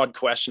of broad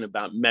question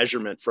about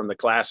measurement from the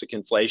classic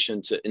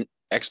inflation to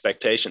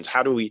expectations.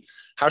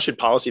 How should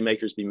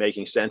policymakers be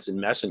making sense in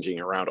messaging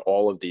around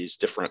all of these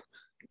different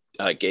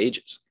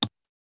gauges?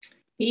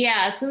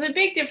 Yeah, so the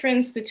big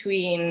difference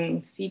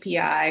between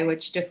CPI,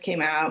 which just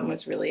came out and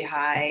was really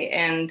high,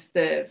 and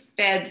the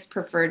Fed's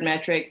preferred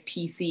metric,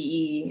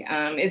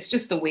 PCE, is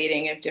just the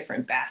weighting of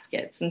different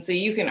baskets. And so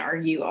you can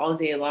argue all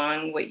day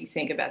long what you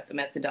think about the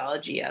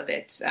methodology of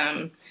it.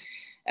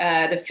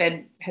 The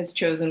Fed has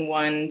chosen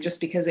one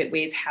just because it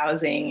weighs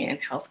housing and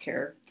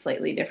healthcare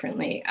slightly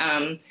differently.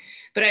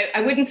 But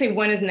I wouldn't say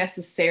one is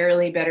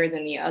necessarily better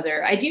than the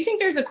other. I do think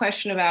there's a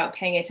question about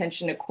paying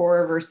attention to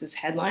core versus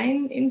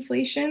headline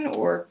inflation,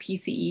 or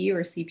PCE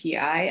or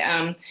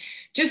CPI,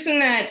 just in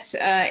that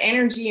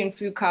energy and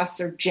food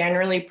costs are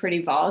generally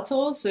pretty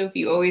volatile. So if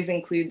you always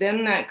include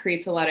them, that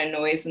creates a lot of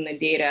noise in the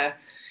data.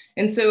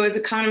 And so as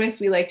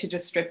economists, we like to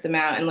just strip them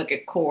out and look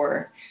at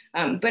core.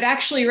 But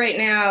actually right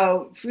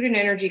now, food and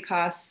energy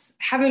costs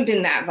haven't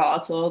been that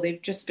volatile.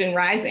 They've just been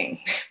rising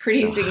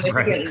pretty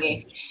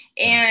significantly.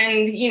 Right.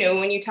 And,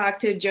 when you talk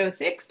to Joe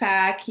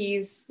Sixpack,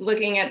 he's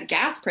looking at the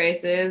gas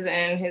prices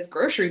and his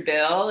grocery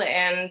bill,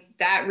 and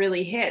that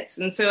really hits.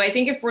 And so I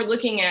think if we're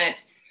looking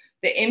at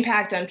the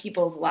impact on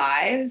people's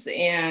lives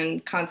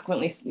and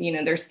consequently,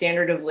 their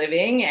standard of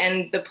living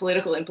and the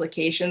political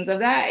implications of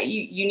that,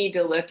 you need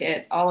to look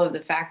at all of the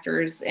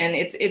factors. And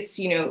it's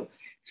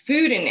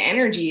food and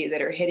energy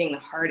that are hitting the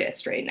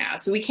hardest right now.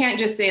 So we can't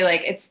just say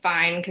it's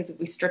fine because if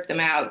we strip them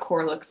out,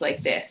 core looks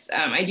like this.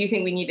 I do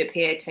think we need to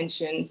pay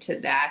attention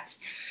to that.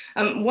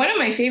 One of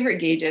my favorite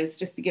gauges,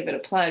 just to give it a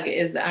plug,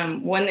 is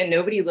one that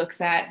nobody looks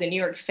at. The New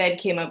York Fed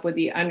came up with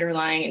the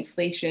underlying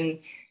inflation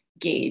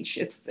gauge.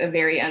 It's a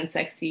very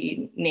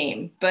unsexy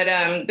name, but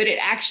it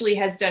actually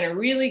has done a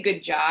really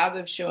good job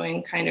of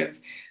showing kind of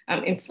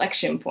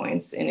inflection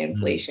points in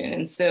inflation.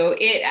 And so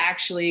it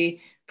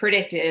actually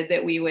predicted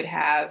that we would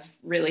have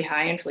really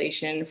high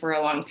inflation for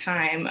a long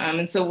time.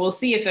 And so we'll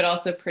see if it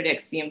also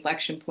predicts the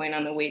inflection point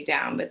on the way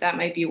down, but that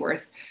might be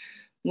worth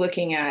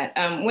looking at.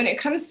 When it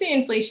comes to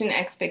inflation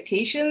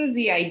expectations,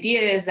 the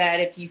idea is that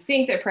if you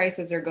think that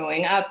prices are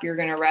going up, you're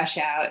going to rush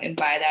out and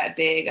buy that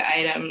big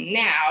item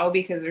now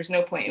because there's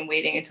no point in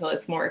waiting until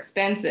it's more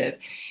expensive.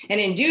 And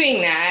in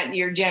doing that,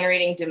 you're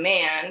generating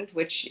demand,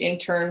 which in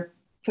turn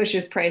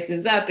pushes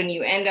prices up, and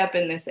you end up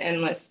in this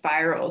endless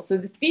spiral. So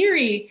the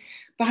theory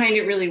behind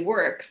it really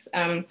works.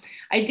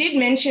 I did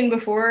mention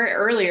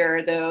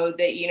earlier, though,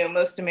 that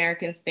most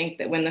Americans think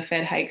that when the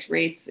Fed hikes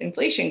rates,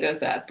 inflation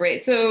goes up,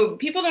 right? So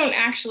people don't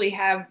actually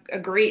have a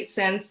great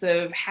sense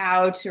of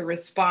how to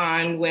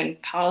respond when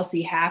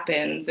policy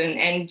happens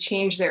and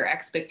change their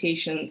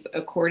expectations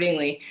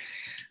accordingly.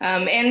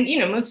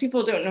 And most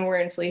people don't know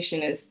where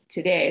inflation is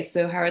today.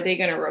 So how are they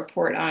going to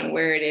report on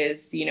where it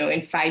is,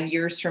 in 5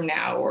 years from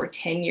now or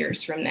 10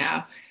 years from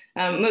now?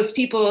 Most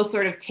people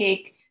sort of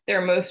take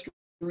their most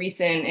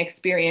recent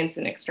experience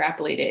and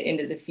extrapolate it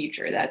into the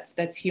future.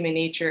 That's human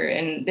nature.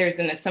 And there's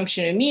an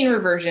assumption of mean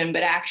reversion,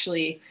 but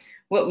actually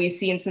what we've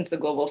seen since the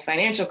global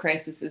financial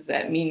crisis is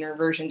that mean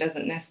reversion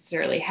doesn't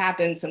necessarily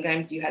happen.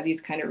 Sometimes you have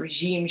these kind of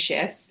regime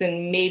shifts,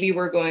 and maybe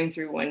we're going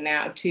through one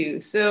now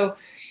too. So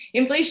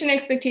inflation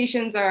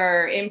expectations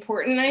are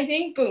important, I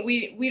think, but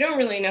we don't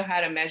really know how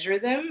to measure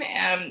them.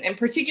 And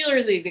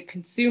particularly the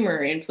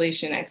consumer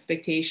inflation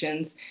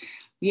expectations.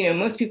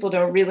 Most people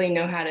don't really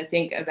know how to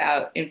think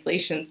about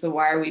inflation. So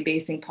why are we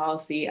basing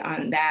policy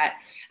on that?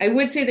 I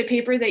would say the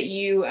paper that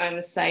you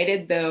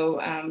cited,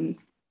 though,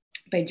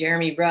 by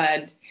Jeremy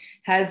Rudd,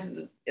 has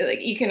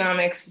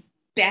economics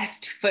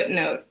best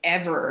footnote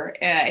ever.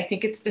 I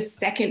think it's the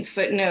second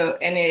footnote,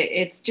 and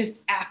it's just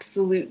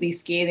absolutely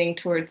scathing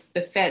towards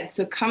the Fed.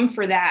 So come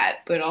for that,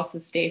 but also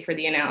stay for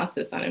the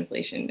analysis on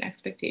inflation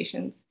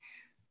expectations.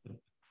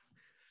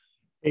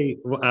 Hey,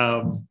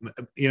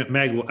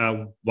 Meg,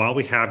 while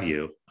we have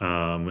you,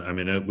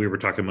 we were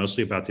talking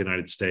mostly about the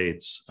United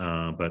States,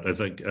 but I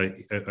think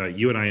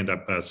you and I end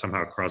up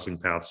somehow crossing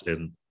paths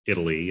in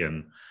Italy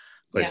and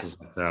places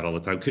like that all the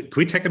time. Could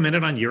we take a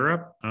minute on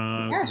Europe?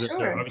 Yeah, sure.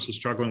 They're obviously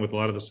struggling with a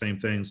lot of the same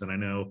things, and I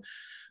know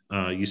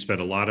you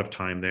spent a lot of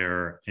time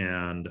there,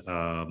 and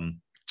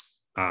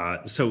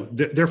so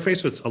they're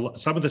faced with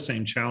some of the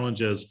same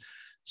challenges.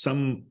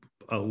 Some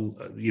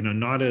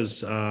not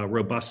as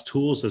robust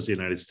tools as the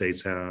United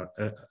States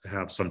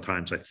have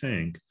sometimes, I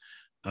think.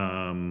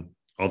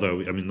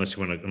 Although, unless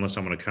I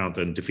want to count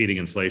the defeating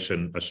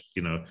inflation,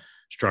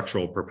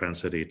 structural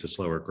propensity to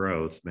slower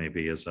growth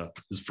maybe is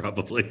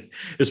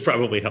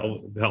probably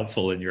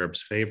helpful in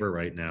Europe's favor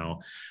right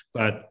now.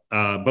 But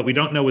we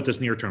don't know what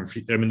this near-term.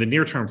 The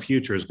near-term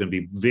future is going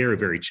to be very,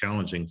 very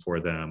challenging for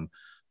them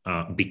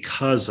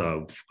because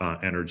of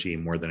energy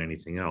more than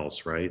anything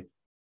else, right?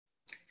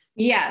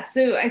 Yeah,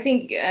 so I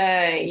think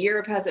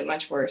Europe has it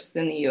much worse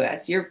than the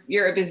US.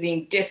 Europe is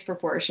being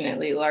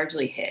disproportionately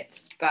largely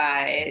hit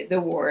by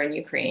the war in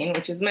Ukraine,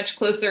 which is much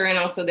closer, and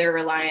also they're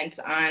reliant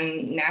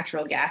on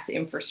natural gas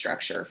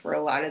infrastructure for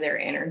a lot of their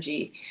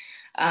energy.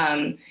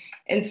 Um,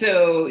 and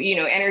so,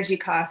 energy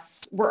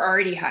costs were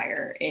already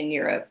higher in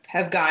Europe,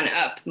 have gone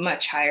up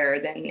much higher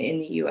than in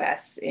the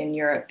US in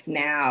Europe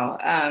now.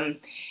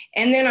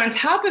 And then on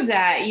top of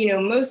that,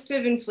 most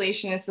of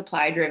inflation is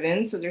supply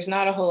driven. So there's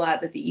not a whole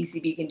lot that the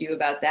ECB can do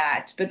about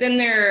that. But then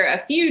there are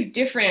a few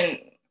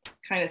different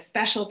kind of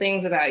special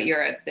things about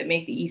Europe that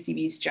make the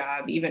ECB's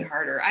job even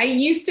harder. I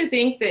used to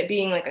think that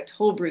being like a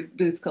toll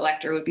booth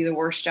collector would be the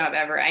worst job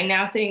ever. I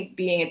now think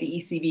being at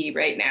the ECB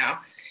right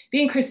now,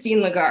 being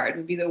Christine Lagarde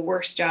would be the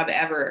worst job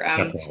ever.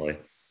 Definitely.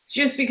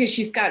 Just because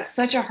she's got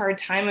such a hard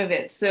time of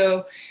it.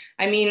 So,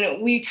 I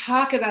mean, we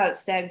talk about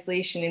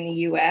stagflation in the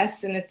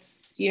US, and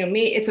it's,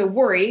 it's a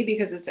worry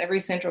because it's every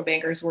central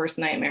banker's worst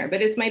nightmare.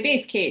 But it's my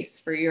base case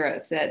for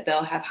Europe that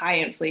they'll have high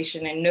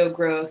inflation and no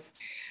growth.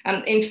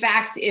 In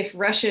fact, if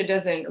Russia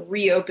doesn't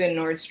reopen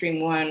Nord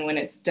Stream 1 when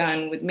it's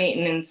done with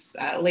maintenance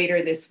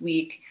later this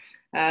week,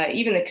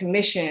 even the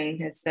Commission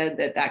has said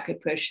that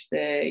could push the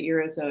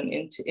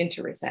Eurozone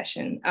into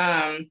recession.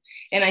 And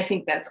I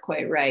think that's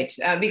quite right,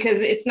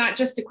 because it's not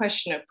just a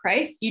question of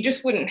price. You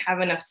just wouldn't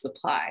have enough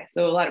supply.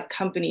 So a lot of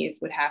companies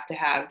would have to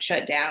have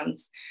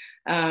shutdowns,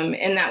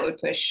 and that would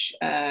push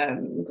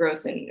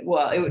growth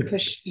it would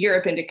push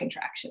Europe into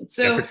contraction.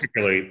 So yeah,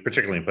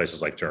 particularly in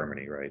places like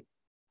Germany, right?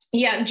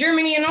 Yeah,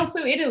 Germany and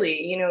also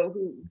Italy,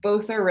 who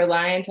both are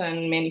reliant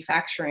on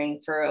manufacturing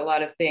for a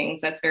lot of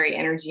things. That's very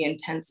energy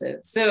intensive.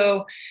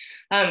 So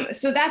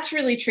that's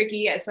really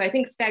tricky. So I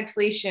think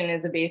stagflation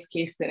is a base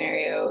case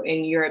scenario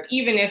in Europe,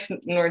 even if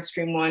Nord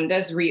Stream 1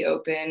 does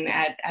reopen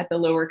at the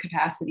lower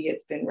capacity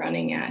it's been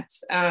running at.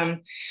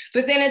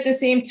 But then at the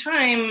same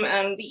time,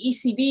 the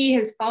ECB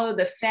has followed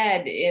the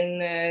Fed in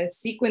the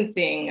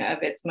sequencing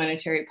of its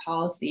monetary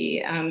policy,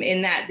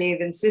 in that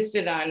they've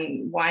insisted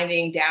on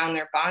winding down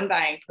their bond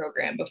buying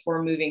program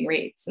before moving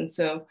rates. And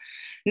so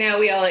now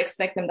we all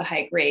expect them to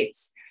hike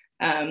rates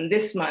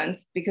this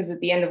month, because at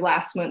the end of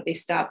last month, they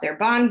stopped their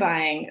bond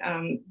buying.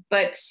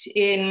 But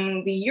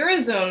in the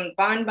Eurozone,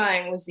 bond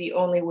buying was the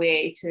only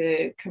way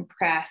to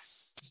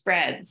compress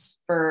spreads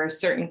for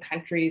certain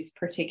countries,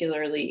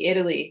 particularly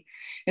Italy.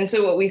 And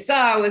so what we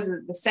saw was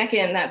that the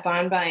second that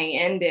bond buying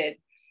ended,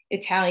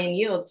 Italian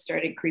yields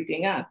started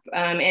creeping up.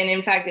 And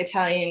in fact,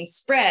 Italian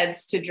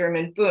spreads to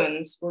German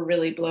bunds were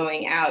really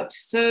blowing out.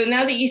 So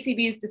now the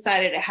ECB's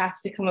decided it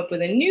has to come up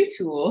with a new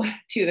tool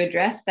to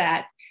address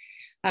that.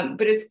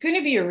 But it's going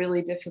to be a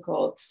really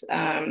difficult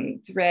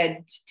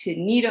thread to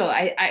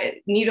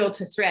needle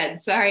to thread.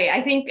 Sorry, I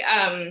think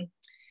the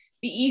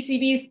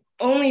ECB's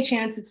only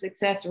chance of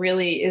success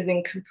really is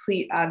in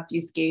complete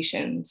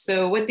obfuscation.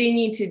 So what they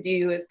need to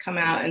do is come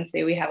out and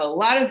say, we have a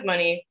lot of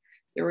money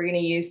that we're going to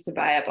use to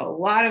buy up a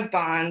lot of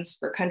bonds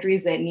for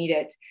countries that need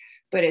it,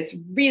 but it's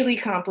really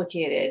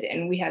complicated.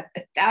 And we have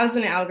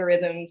 1,000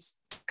 algorithms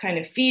kind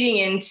of feeding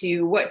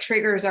into what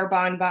triggers our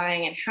bond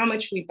buying and how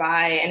much we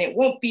buy. And it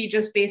won't be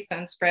just based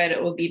on spread,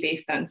 it will be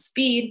based on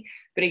speed.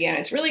 But again,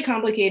 it's really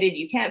complicated.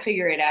 You can't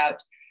figure it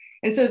out.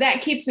 And so that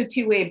keeps a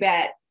two-way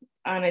bet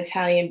on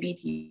Italian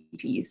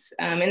BTPs.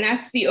 And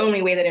that's the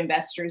only way that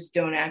investors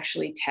don't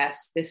actually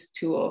test this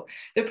tool.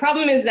 The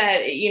problem is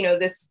that,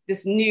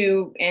 this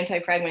new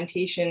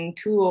anti-fragmentation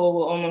tool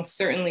will almost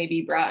certainly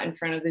be brought in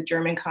front of the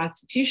German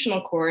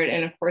Constitutional Court.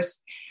 And of course,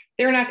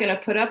 they're not going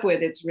to put up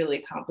with it's really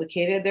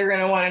complicated. They're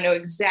going to want to know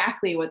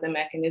exactly what the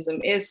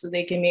mechanism is so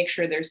they can make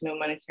sure there's no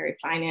monetary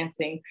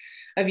financing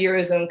of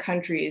Eurozone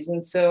countries.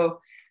 And so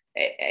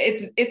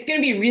it's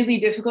going to be really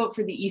difficult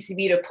for the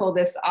ECB to pull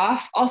this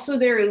off. Also,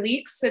 there are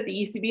leaks that the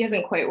ECB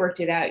hasn't quite worked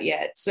it out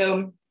yet.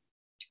 So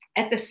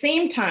at the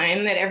same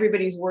time that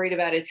everybody's worried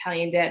about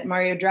Italian debt,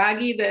 Mario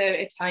Draghi,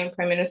 the Italian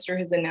prime minister,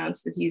 has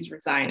announced that he's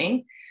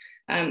resigning.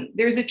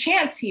 There's a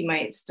chance he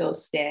might still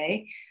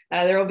stay.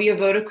 There will be a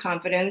vote of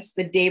confidence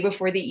the day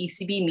before the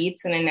ECB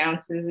meets and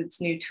announces its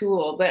new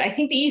tool. But I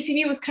think the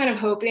ECB was kind of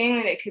hoping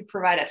that it could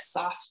provide a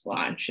soft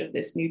launch of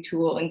this new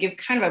tool and give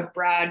kind of a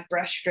broad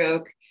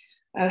brushstroke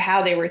of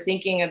how they were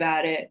thinking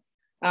about it.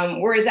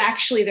 Whereas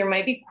actually there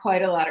might be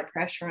quite a lot of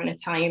pressure on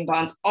Italian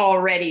bonds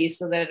already,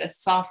 so that a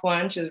soft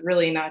launch is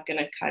really not going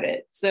to cut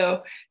it.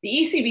 So the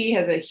ECB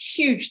has a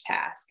huge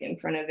task in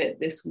front of it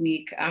this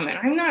week. And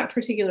I'm not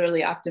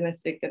particularly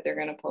optimistic that they're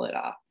going to pull it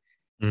off.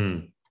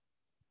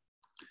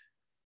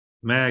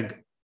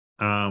 Meg,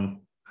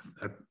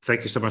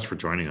 thank you so much for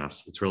joining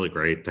us. It's really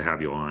great to have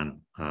you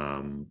on.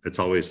 It's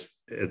always,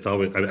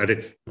 I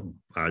think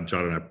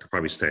John and I could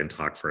probably stay and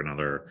talk for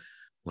another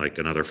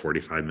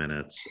 45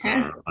 minutes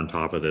on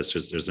top of this.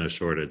 There's no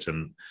shortage,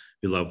 and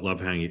we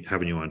love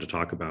having you on to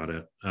talk about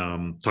it,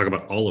 talk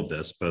about all of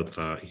this, both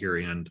here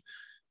and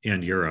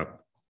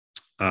Europe.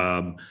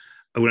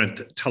 I want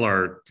to tell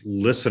our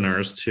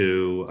listeners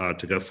to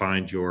go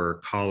find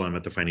your column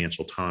at the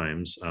Financial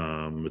Times.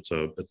 It's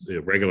a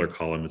regular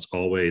column. It's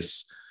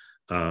always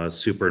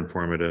super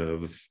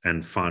informative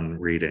and fun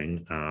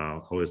reading.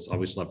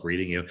 Always love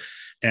reading you.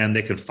 And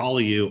they can follow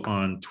you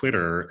on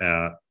Twitter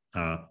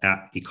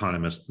at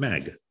Economist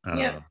Meg.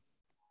 Yeah,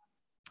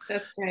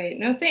 that's right.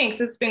 No,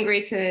 thanks. It's been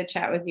great to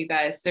chat with you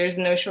guys. There's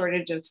no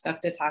shortage of stuff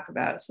to talk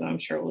about, so I'm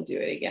sure we'll do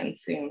it again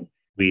soon.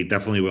 We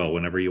definitely will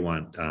whenever you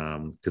want.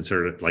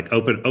 Consider it like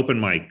open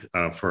mic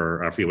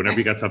for you. Whenever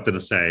you got something to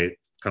say,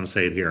 come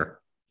say it here.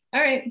 All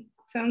right.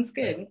 Sounds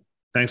good.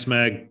 Thanks,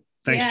 Meg.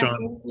 Thanks, John.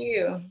 Thank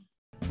you.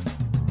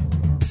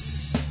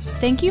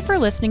 Thank you for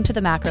listening to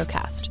the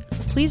Macrocast.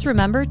 Please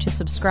remember to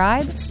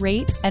subscribe,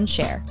 rate, and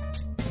share.